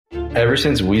Ever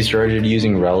since we started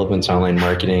using Relevance Online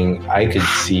Marketing, I could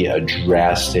see a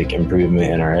drastic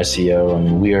improvement in our SEO. I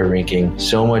mean, we are ranking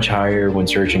so much higher when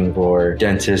searching for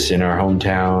dentists in our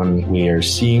hometown. We are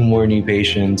seeing more new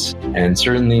patients, and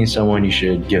certainly someone you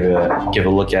should give a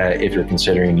look at if you're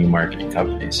considering new marketing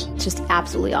companies. Just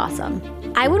absolutely awesome.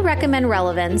 I would recommend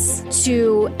Relevance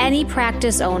to any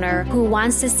practice owner who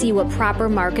wants to see what proper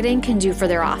marketing can do for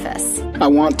their office. I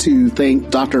want to thank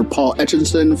Dr. Paul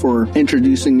Etchison for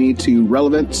introducing me to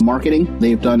Relevance Marketing.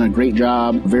 They've done a great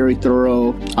job, very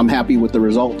thorough. I'm happy with the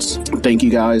results. Thank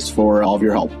you guys for all of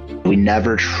your help. We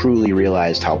never truly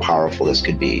realized how powerful this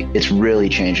could be. It's really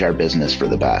changed our business for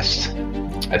the best.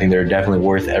 I think they're definitely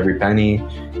worth every penny.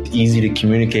 Easy to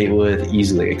communicate with,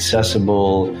 easily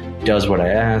accessible, does what I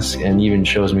ask, and even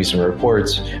shows me some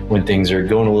reports when things are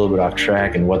going a little bit off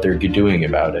track and what they're doing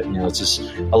about it. It's just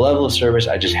a level of service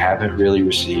I just haven't really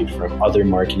received from other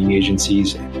marketing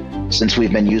agencies. Since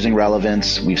we've been using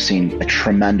Relevance, we've seen a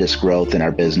tremendous growth in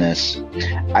our business.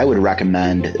 I would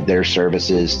recommend their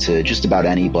services to just about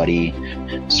anybody.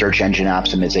 Search engine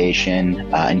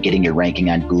optimization and getting your ranking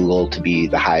on Google to be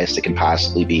the highest it can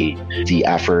possibly be. The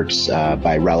efforts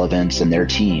by Relevance and their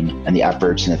team, and the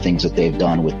efforts and the things that they've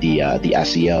done with the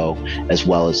SEO as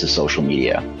well as the social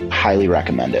media. Highly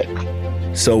recommend it.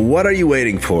 So what are you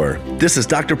waiting for? This is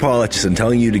Dr. Paul Etchison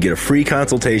telling you to get a free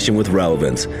consultation with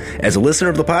Relevance. As a listener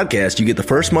of the podcast, you get the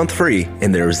first month free,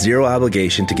 and there is zero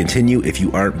obligation to continue if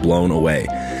you aren't blown away.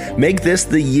 Make this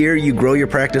the year you grow your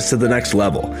practice to the next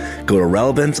level. Go to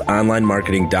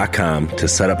relevanceonlinemarketing.com to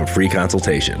set up a free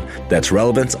consultation. That's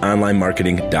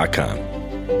relevanceonlinemarketing.com.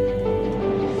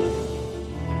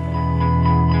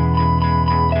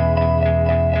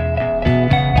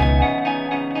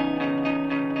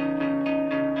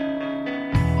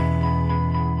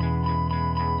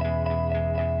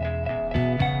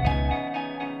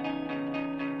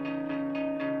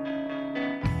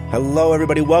 Hello,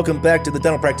 everybody. Welcome back to the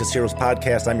Dental Practice Heroes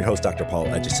podcast. I'm your host, Dr. Paul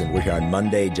Etchison. We're here on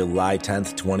Monday, July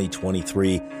 10th,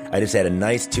 2023. I just had a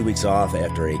nice 2 weeks off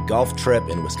after a golf trip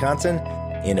in Wisconsin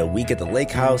and a week at the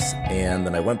lake house. And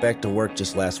then I went back to work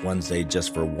just last Wednesday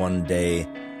just for 1 day.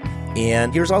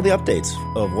 And here's all the updates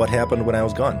of what happened when I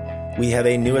was gone. We have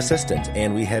a new assistant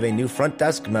and we have a new front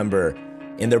desk member,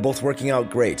 and they're both working out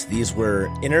great. These were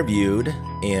interviewed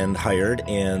and hired,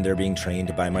 and they're being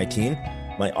trained by my team.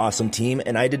 My awesome team,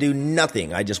 and I had to do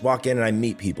nothing. I just walk in and I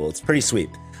meet people. It's pretty sweet.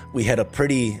 We had a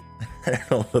pretty,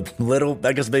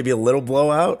 I guess maybe a little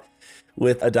blowout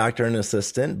with a doctor and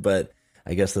assistant, but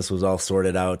I guess this was all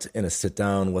sorted out in a sit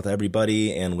down with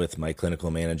everybody and with my clinical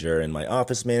manager and my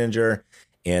office manager,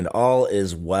 and all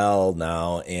is well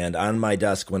now. And on my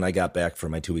desk, when I got back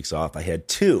from my 2 weeks off, I had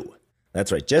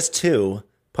just two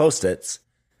Post-its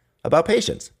about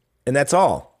patients, and that's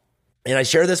all. And I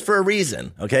share this for a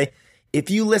reason, okay? If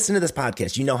you listen to this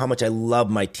podcast, you know how much I love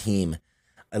my team.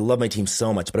 I love my team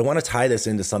so much, but I want to tie this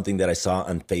into something that I saw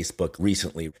on Facebook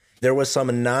recently. There was some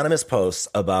anonymous posts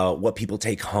about what people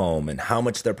take home and how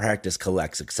much their practice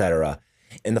collects, etc.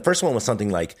 And the first one was something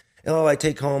like, oh, I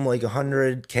take home like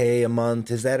 $100K a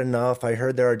month. Is that enough? I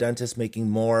heard there are dentists making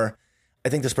more. I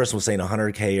think this person was saying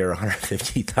 $100K or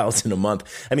 $150,000 a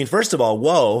month. I mean, first of all,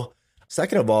 whoa.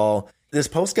 Second of all, this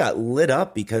post got lit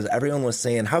up because everyone was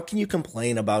saying, how can you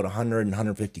complain about 100 and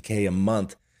 150K a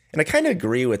month? And I kind of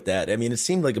agree with that. I mean, it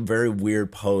seemed like a very weird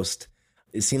post.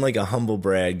 It seemed like a humble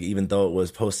brag, even though it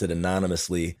was posted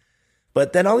anonymously.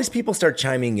 But then all these people start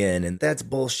chiming in, and that's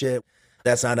bullshit.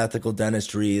 That's not ethical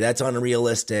dentistry. That's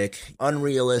unrealistic. It's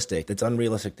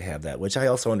unrealistic to have that, which I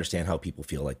also understand how people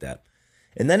feel like that.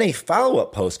 And then a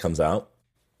follow-up post comes out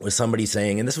with somebody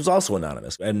saying, and this was also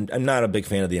anonymous, and I'm not a big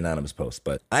fan of the anonymous posts,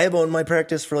 but I have owned my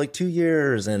practice for like 2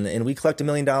 years and we collect $1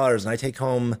 million and I take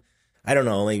home, I don't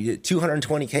know, like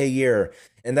 $220K a year.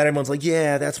 And then everyone's like,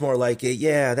 yeah, that's more like it.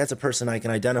 Yeah, that's a person I can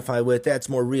identify with. That's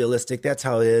more realistic. That's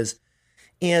how it is.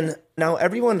 And now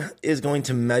everyone is going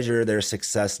to measure their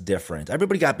success different.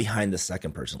 Everybody got behind the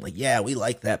second person. Like, yeah, we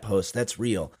like that post. That's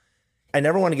real. I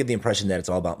never want to give the impression that it's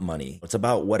all about money. It's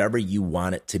about whatever you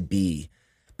want it to be.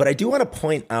 But I do want to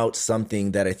point out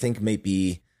something that I think may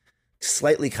be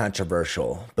slightly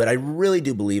controversial, but I really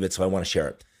do believe it, so I want to share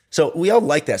it. So we all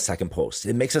like that second post.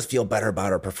 It makes us feel better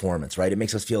about our performance, right? It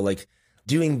makes us feel like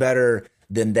doing better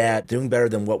than that, doing better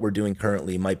than what we're doing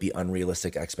currently might be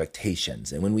unrealistic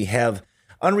expectations. And when we have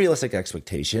unrealistic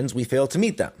expectations, we fail to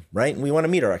meet them, right? And we want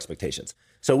to meet our expectations.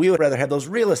 So we would rather have those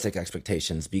realistic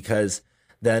expectations because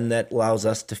then that allows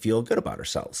us to feel good about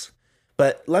ourselves.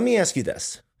 But let me ask you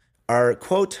this. Are,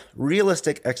 quote,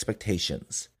 realistic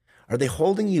expectations, are they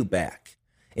holding you back?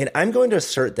 And I'm going to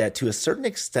assert that to a certain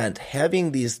extent,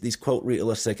 having these quote,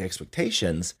 realistic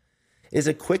expectations is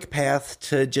a quick path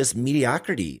to just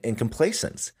mediocrity and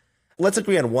complacence. Let's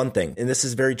agree on one thing, and this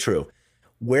is very true.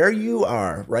 Where you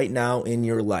are right now in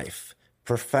your life,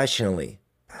 professionally,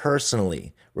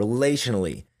 personally,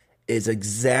 relationally, is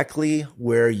exactly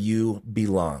where you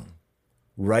belong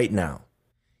right now.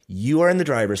 You are in the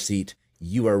driver's seat.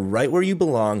 You are right where you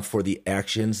belong for the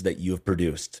actions that you have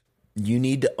produced. You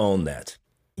need to own that.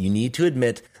 You need to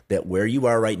admit that where you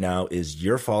are right now is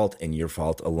your fault and your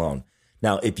fault alone.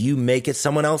 Now, if you make it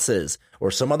someone else's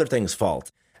or some other thing's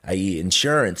fault, i.e.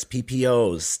 insurance,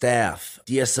 PPOs, staff,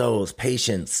 DSOs,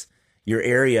 patients, your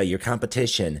area, your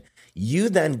competition, you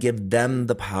then give them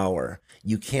the power.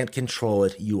 You can't control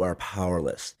it. You are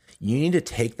powerless. You need to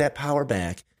take that power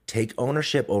back, take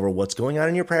ownership over what's going on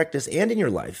in your practice and in your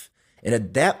life. And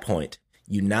at that point,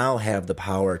 you now have the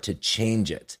power to change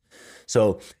it.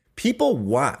 So people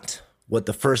want what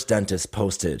the first dentist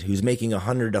posted, who's making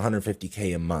 $100 to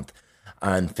 $150K a month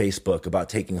on Facebook about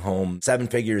taking home 7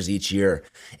 figures each year.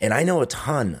 And I know a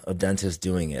ton of dentists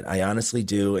doing it. I honestly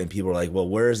do. And people are like, well,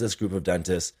 where is this group of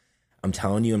dentists? I'm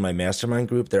telling you, in my mastermind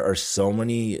group, there are so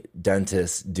many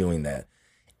dentists doing that.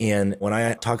 And when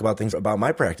I talk about things about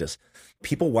my practice,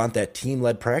 people want that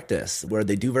team-led practice where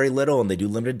they do very little and they do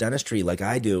limited dentistry like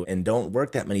I do and don't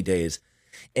work that many days.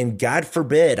 And God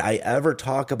forbid I ever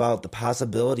talk about the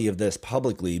possibility of this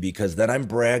publicly, because then I'm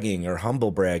bragging or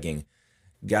humble bragging.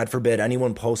 God forbid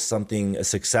anyone posts something, a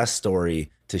success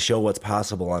story, to show what's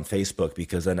possible on Facebook,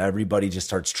 because then everybody just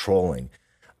starts trolling.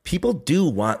 People do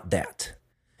want that.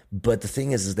 But the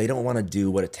thing is they don't want to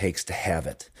do what it takes to have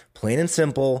it. Plain and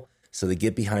simple. So they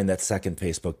get behind that second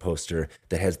Facebook poster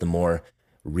that has the more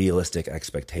realistic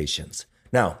expectations.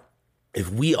 Now, if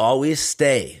we always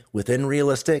stay within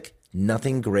realistic,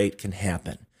 nothing great can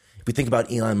happen. If we think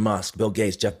about Elon Musk, Bill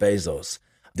Gates, Jeff Bezos,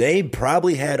 they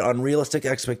probably had unrealistic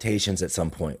expectations at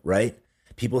some point, right?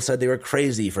 People said they were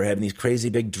crazy for having these crazy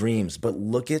big dreams, but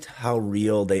look at how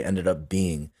real they ended up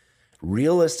being.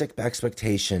 Realistic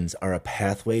expectations are a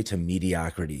pathway to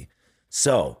mediocrity.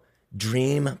 So,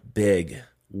 dream big.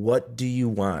 What do you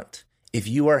want? If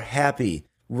you are happy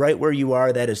right where you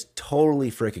are, that is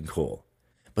totally freaking cool.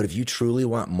 But if you truly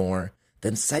want more,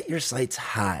 then set your sights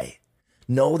high.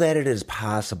 Know that it is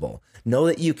possible. Know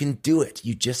that you can do it.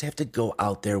 You just have to go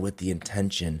out there with the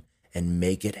intention and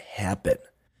make it happen.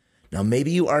 Now,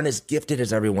 maybe you aren't as gifted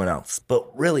as everyone else,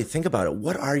 but really think about it.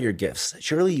 What are your gifts?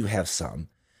 Surely you have some.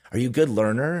 Are you a good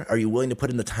learner? Are you willing to put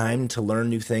in the time to learn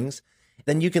new things?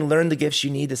 Then you can learn the gifts you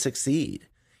need to succeed.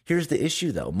 Here's the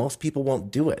issue, though. Most people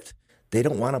won't do it. They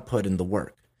don't want to put in the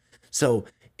work. So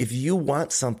if you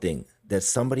want something that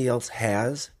somebody else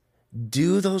has,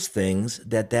 do those things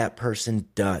that that person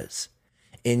does.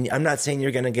 And I'm not saying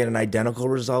you're going to get an identical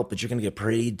result, but you're going to get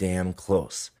pretty damn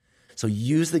close. So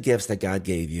use the gifts that God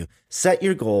gave you. Set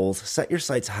your goals, set your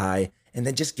sights high, and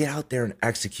then just get out there and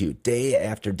execute day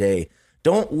after day.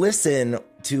 Don't listen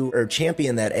to or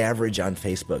champion that average on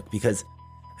Facebook, because,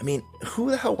 I mean,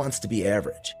 who the hell wants to be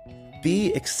average?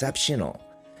 Be exceptional.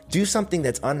 Do something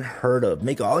that's unheard of.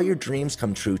 Make all your dreams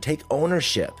come true. Take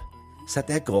ownership. Set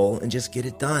that goal and just get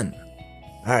it done.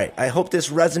 All right, I hope this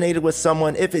resonated with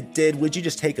someone. If it did, would you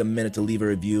just take a minute to leave a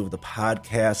review of the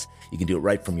podcast? You can do it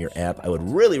right from your app. I would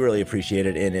really, really appreciate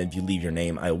it. And if you leave your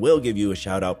name, I will give you a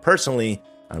shout out personally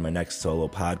on my next solo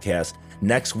podcast.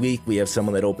 Next week, we have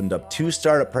someone that opened up 2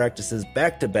 startup practices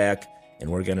back to back, and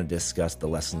we're going to discuss the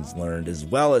lessons learned as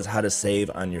well as how to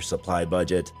save on your supply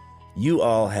budget. You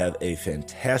all have a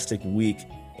fantastic week,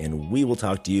 and we will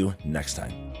talk to you next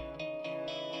time.